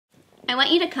I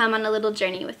want you to come on a little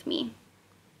journey with me.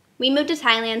 We moved to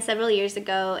Thailand several years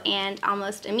ago, and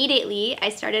almost immediately I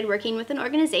started working with an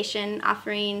organization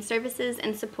offering services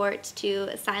and support to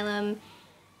asylum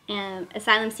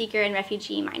seeker and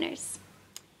refugee minors.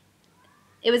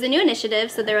 It was a new initiative,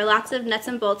 so there were lots of nuts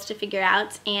and bolts to figure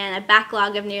out and a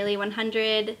backlog of nearly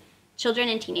 100 children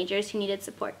and teenagers who needed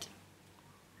support.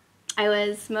 I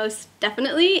was most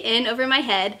definitely in over my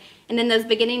head, and in those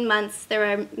beginning months there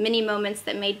were many moments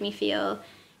that made me feel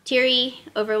teary,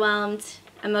 overwhelmed,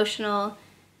 emotional,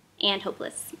 and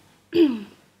hopeless. On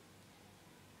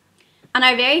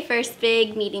our very first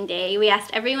big meeting day, we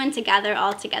asked everyone to gather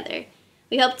all together.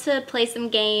 We hoped to play some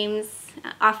games,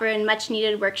 offer a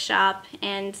much-needed workshop,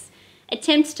 and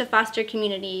attempt to foster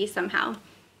community somehow.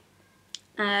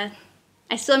 I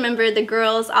still remember the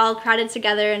girls all crowded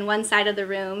together in one side of the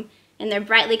room in their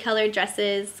brightly colored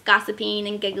dresses, gossiping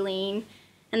and giggling,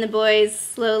 and the boys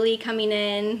slowly coming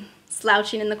in,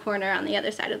 slouching in the corner on the other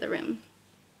side of the room.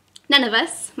 None of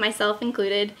us, myself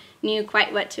included, knew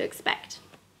quite what to expect.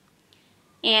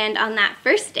 And on that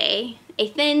first day, a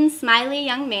thin, smiley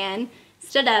young man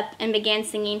stood up and began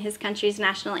singing his country's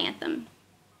national anthem.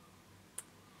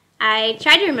 I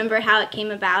tried to remember how it came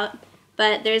about,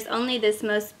 but there's only this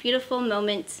most beautiful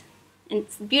moment, and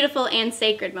beautiful and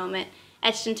sacred moment,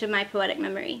 etched into my poetic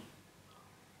memory.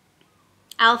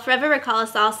 I'll forever recall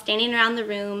us all standing around the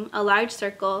room, a large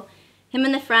circle, him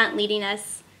in the front leading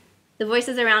us, the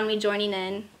voices around me joining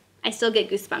in. I still get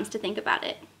goosebumps to think about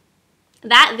it.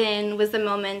 That then was the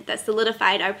moment that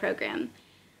solidified our program.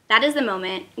 That is the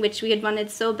moment which we had wanted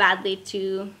so badly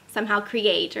to somehow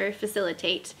create or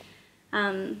facilitate,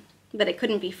 but it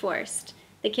couldn't be forced.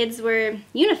 The kids were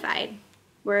unified,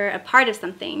 were a part of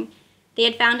something. They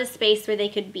had found a space where they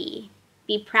could be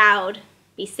proud,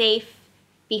 be safe,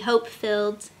 be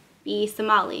hope-filled, be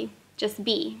Somali, just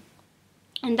be.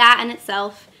 And that in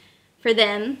itself, for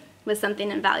them, was something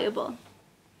invaluable.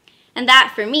 And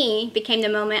that, for me, became the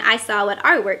moment I saw what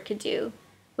our work could do,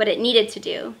 what it needed to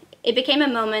do. It became a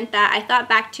moment that I thought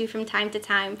back to from time to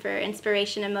time for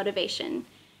inspiration and motivation.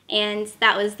 And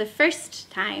that was the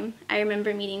first time I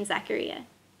remember meeting Zachariah.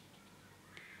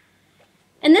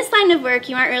 In this line of work,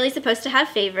 you aren't really supposed to have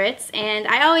favorites, and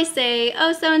I always say,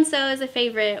 oh, so-and-so is a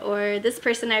favorite, or this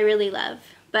person I really love.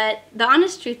 But the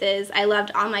honest truth is, I loved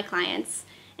all my clients,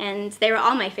 and they were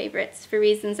all my favorites for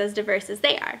reasons as diverse as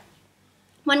they are.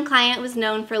 One client was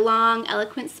known for long,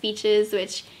 eloquent speeches,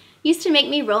 which used to make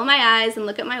me roll my eyes and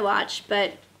look at my watch,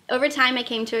 but over time I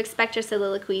came to expect her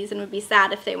soliloquies and would be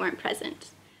sad if they weren't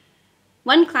present.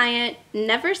 One client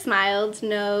never smiled,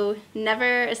 no,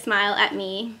 never a smile at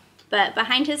me, but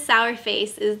behind his sour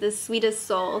face is the sweetest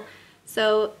soul.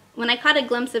 So when I caught a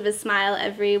glimpse of his smile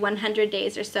every 100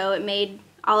 days or so, it made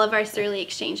all of our surly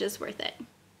exchanges worth it.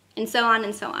 And so on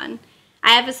and so on.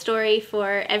 I have a story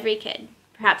for every kid.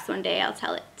 Perhaps one day I'll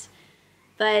tell it.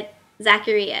 But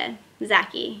Zachariah,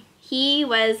 Zachy, he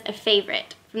was a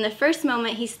favorite from the first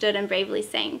moment he stood and bravely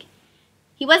sang.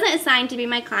 He wasn't assigned to be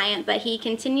my client, but he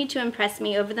continued to impress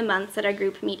me over the months at our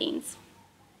group meetings.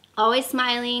 Always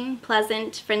smiling,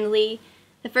 pleasant, friendly,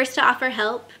 the first to offer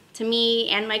help to me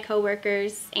and my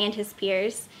coworkers and his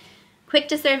peers, quick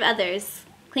to serve others,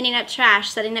 cleaning up trash,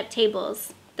 setting up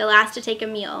tables, the last to take a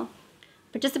meal,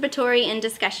 participatory in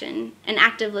discussion, an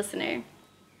active listener.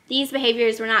 These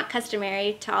behaviors were not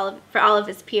customary for all of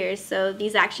his peers, so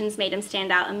these actions made him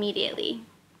stand out immediately.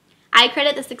 I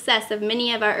credit the success of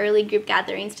many of our early group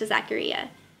gatherings to Zachariah.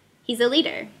 He's a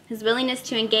leader. His willingness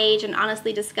to engage and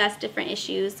honestly discuss different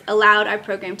issues allowed our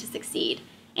program to succeed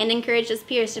and encouraged his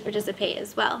peers to participate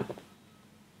as well.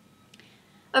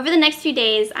 Over the next few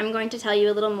days, I'm going to tell you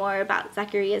a little more about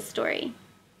Zachariah's story.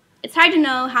 It's hard to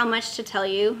know how much to tell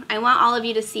you. I want all of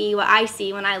you to see what I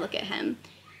see when I look at him,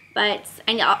 but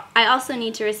I also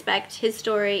need to respect his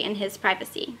story and his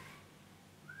privacy.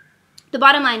 The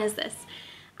bottom line is this.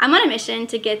 I'm on a mission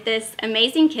to get this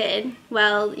amazing kid,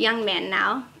 well, young man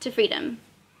now, to freedom.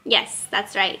 Yes,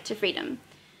 that's right, to freedom.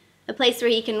 A place where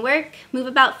he can work, move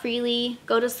about freely,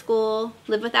 go to school,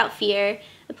 live without fear,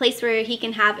 a place where he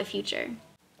can have a future.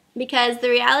 Because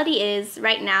the reality is,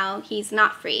 right now, he's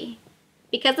not free.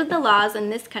 Because of the laws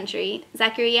in this country,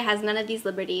 Zachariah has none of these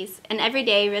liberties, and every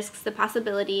day risks the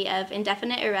possibility of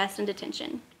indefinite arrest and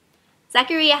detention.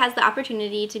 Zachariah has the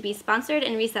opportunity to be sponsored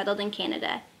and resettled in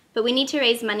Canada, but we need to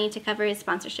raise money to cover his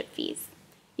sponsorship fees.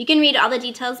 You can read all the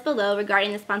details below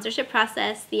regarding the sponsorship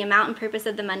process, the amount and purpose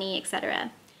of the money,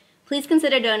 etc. Please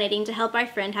consider donating to help our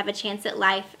friend have a chance at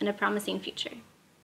life and a promising future.